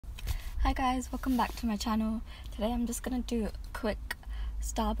Hi guys, welcome back to my channel. Today I'm just gonna do a quick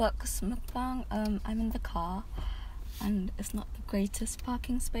Starbucks mukbang. I'm in the car and it's not the greatest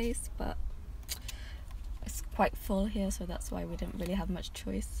parking space, but it's quite full here, so that's why we didn't really have much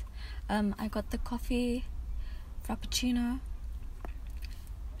choice. I got the coffee frappuccino.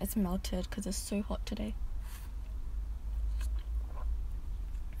 It's melted because it's so hot today.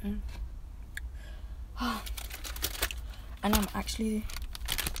 And I'm actually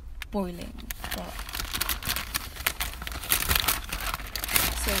boiling, but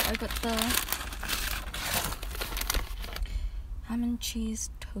so I got the ham and cheese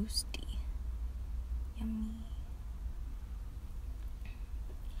toastie. Yummy.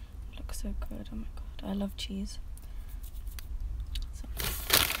 Looks so good. Oh my god, I love cheese. So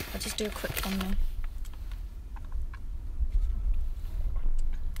I'll just do a quick thumbnail.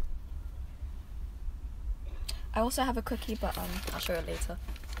 I also have a cookie, but I'll show it later.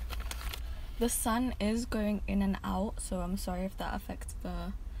 The sun is going in and out, so I'm sorry if that affects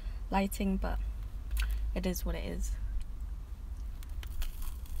the lighting, but it is what it is.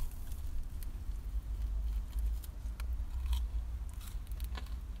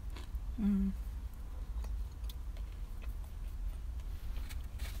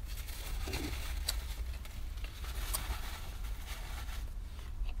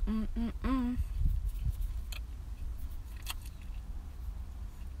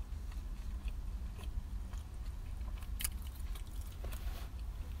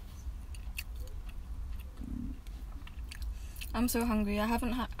 I'm so hungry. I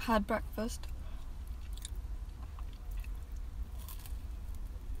haven't had breakfast.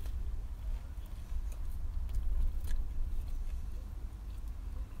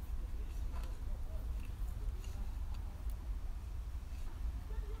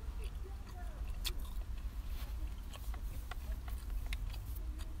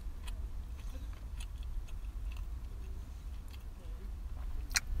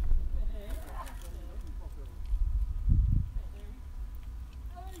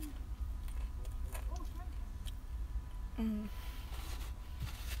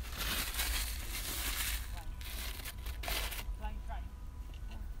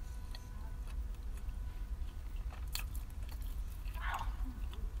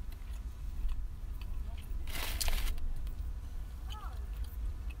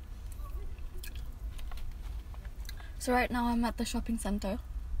 So right now I'm at the shopping centre.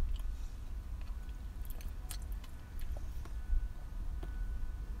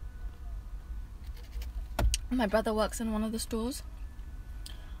 My brother works in one of the stores,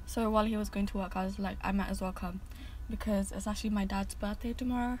 so while he was going to work I was like, I might as well come because it's actually my dad's birthday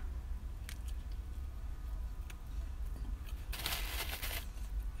tomorrow.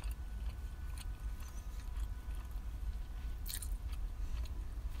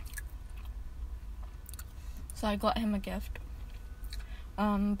 So I got him a gift,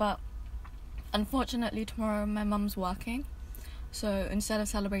 but unfortunately tomorrow my mum's working, so instead of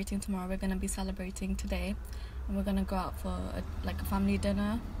celebrating tomorrow we're going to be celebrating today, and we're going to go out for a family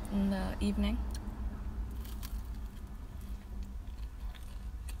dinner in the evening.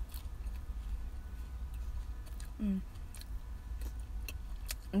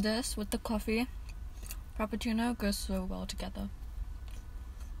 This with the coffee frappuccino goes so well together.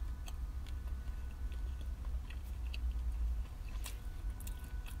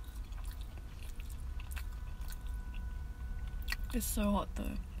 It's so hot though.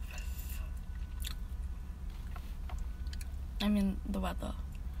 I mean the weather.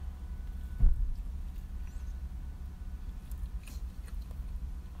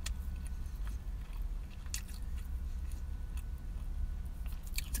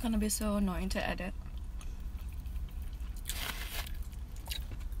 It's gonna be so annoying to edit.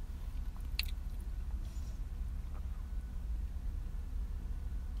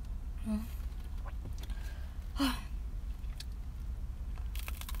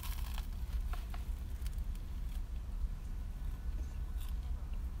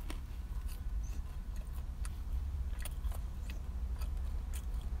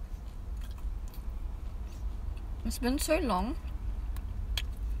 It's been so long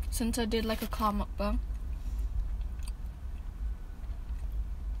since I did like a car mukbang.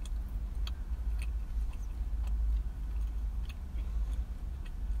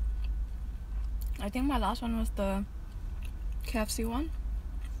 I think my last one was the KFC one.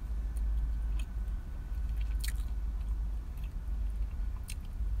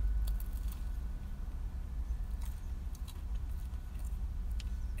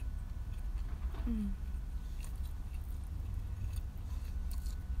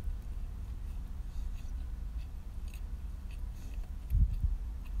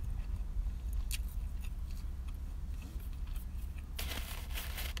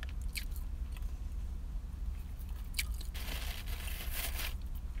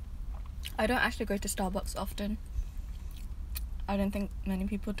 I don't actually go to Starbucks often. I don't think many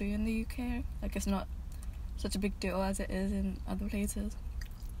people do in the UK. Like, it's not such a big deal as it is in other places.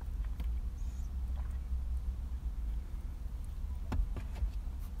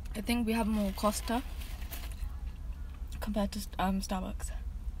 I think we have more Costa compared to Starbucks.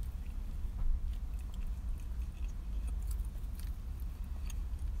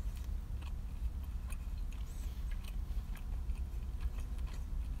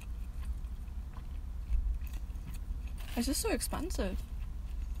 It's just so expensive.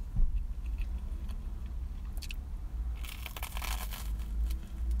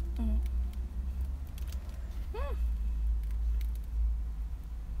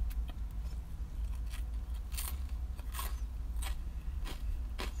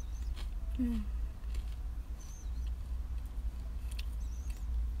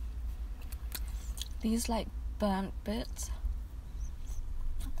 These like burnt bits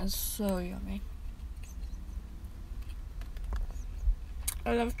are so yummy.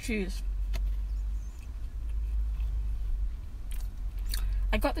 I love cheese.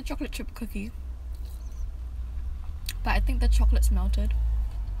 I got the chocolate chip cookie, but I think the chocolate's melted.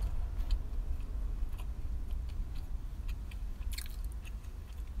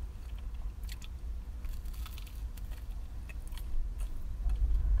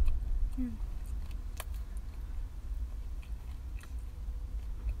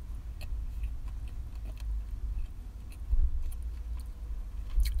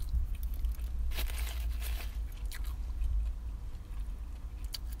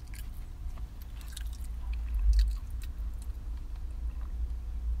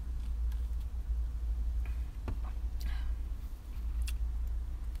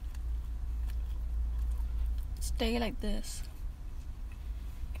 Stay like this.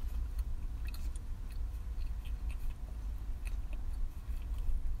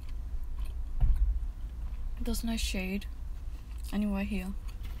 There's no shade anywhere here.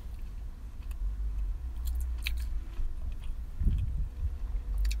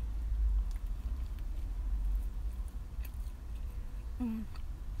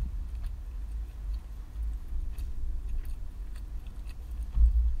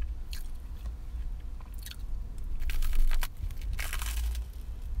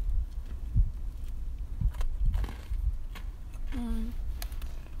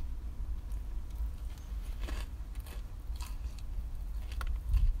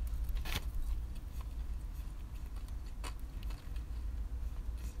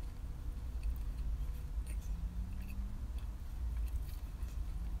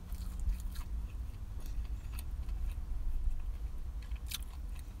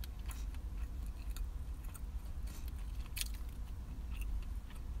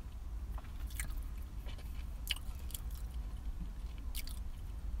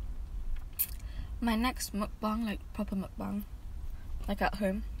 My next mukbang, like proper mukbang, like at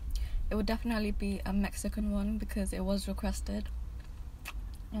home, it would definitely be a Mexican one because it was requested.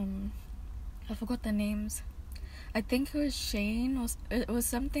 I forgot the names. I think it was Shane, or it was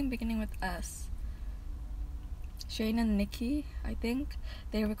something beginning with S. Shane and Nikki, I think.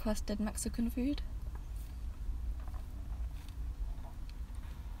 They requested Mexican food.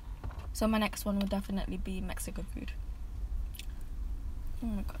 So my next one will definitely be Mexican food. Oh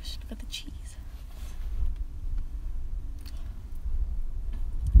my gosh, look at the cheese.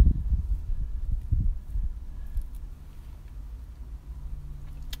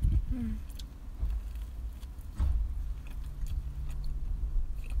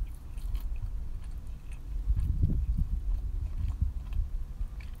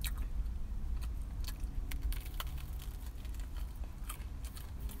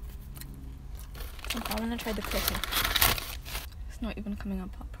 Okay, I want to try the cookie. It's not even coming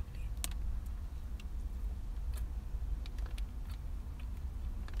apart properly.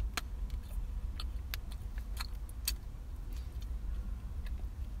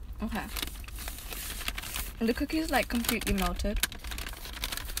 Okay. And the cookie is like completely melted.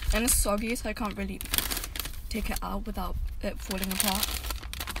 And it's soggy, so I can't really take it out without it falling apart.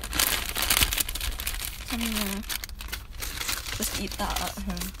 So I'm gonna just eat that at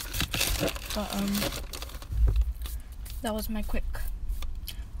home. But that was my quick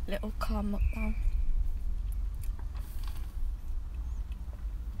little car mukbang.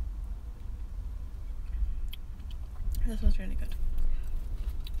 This was really good.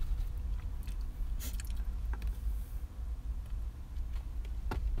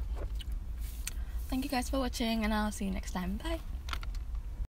 Thank you guys for watching, and I'll see you next time. Bye.